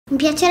Mi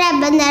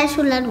piacerebbe andare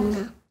sulla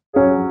Luna.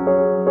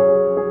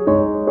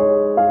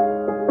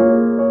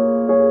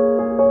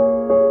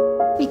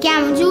 Mi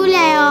chiamo Giulia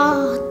e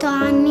ho 8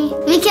 anni.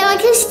 Mi chiamo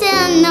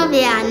Cristiana e ho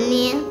 9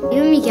 anni.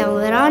 Io mi chiamo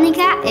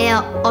Veronica e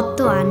ho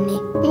 8 anni.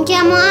 Mi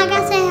chiamo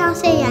Agata e ho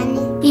 6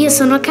 anni. Io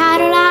sono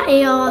Carola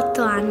e ho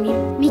 8 anni.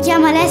 Mi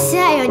chiamo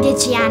Alessia e ho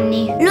 10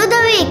 anni.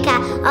 Ludovica,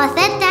 ho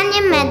 7 anni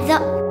e mezzo.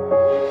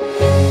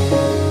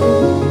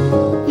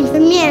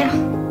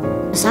 Infermiera.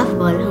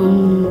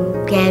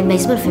 Softball, che è il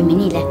baseball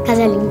femminile.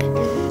 Casalinga.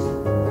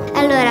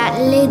 Allora,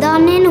 le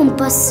donne non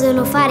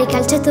possono fare i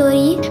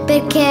calciatori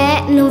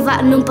perché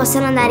non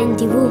possono andare in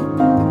TV.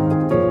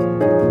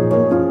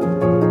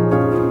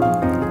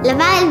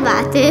 Lavare il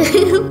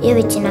water. Io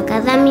vicino a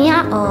casa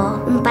mia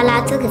ho un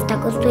palazzo che sta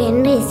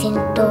costruendo e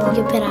sento gli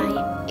operai.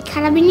 I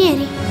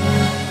carabinieri.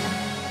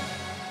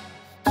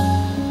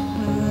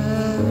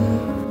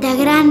 Da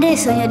grande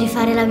sogno di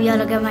fare la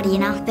biologa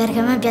marina perché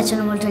a me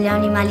piacciono molto gli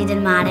animali del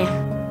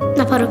mare.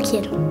 La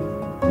parrucchiera.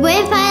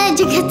 Vuoi fare la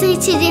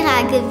giocatrice di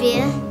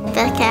rugby?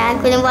 Perché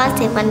alcune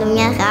volte quando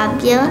mi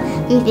arrabbio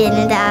mi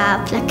viene da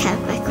placcare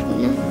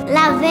qualcuno.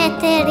 La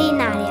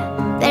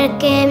veterinaria,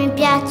 perché mi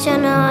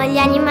piacciono gli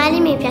animali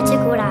e mi piace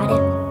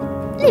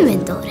curare.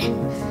 L'inventore,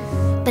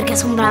 perché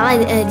sono brava a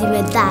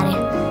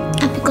diventare.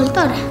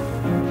 Apicoltore.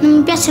 Non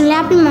mi piacciono le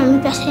api ma mi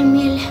piace il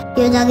miele.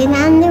 Io da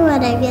grande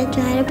vorrei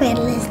viaggiare per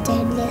le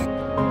stelle.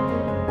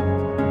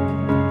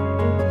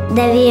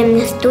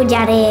 Devi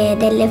studiare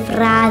delle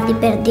frasi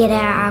per dire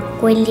a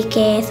quelli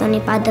che sono i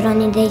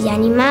padroni degli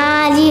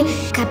animali,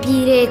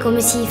 capire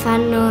come si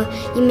fanno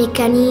i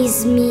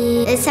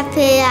meccanismi. E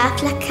sapere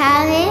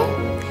placcare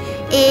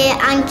e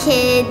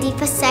anche di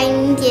passare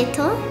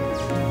indietro.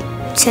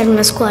 C'era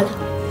una scuola.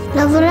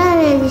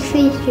 Lavorare è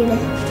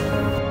difficile.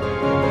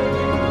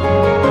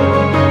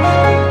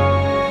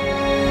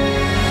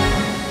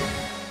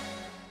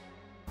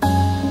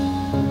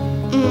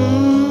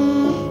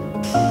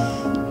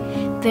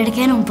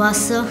 Perché non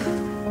posso?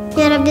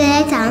 Mi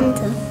arrabbierei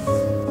tanto.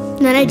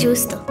 Non è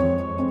giusto.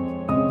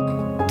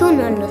 Tu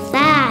non lo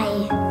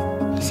sai.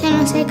 Se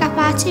non sei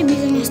capace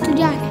bisogna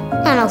studiare.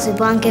 Ma no, si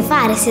può anche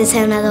fare se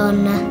sei una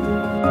donna.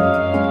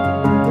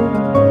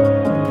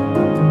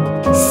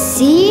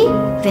 Sì,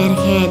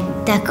 perché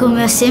da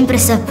come ho sempre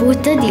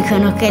saputo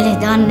dicono che le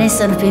donne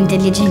sono più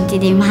intelligenti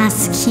dei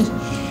maschi.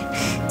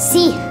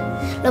 Sì,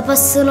 lo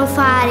possono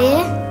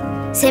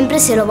fare sempre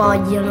se lo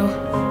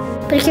vogliono.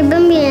 Perché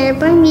bambine e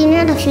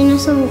bambine alla fine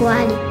sono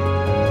uguali.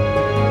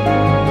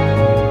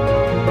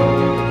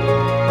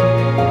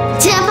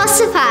 Ce la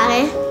posso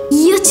fare?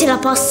 Io ce la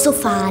posso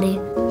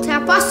fare. Ce la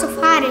posso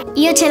fare?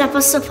 Io ce la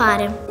posso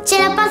fare. Ce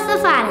la posso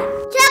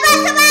fare? Ce la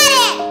posso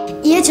fare?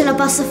 Io ce la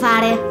posso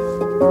fare.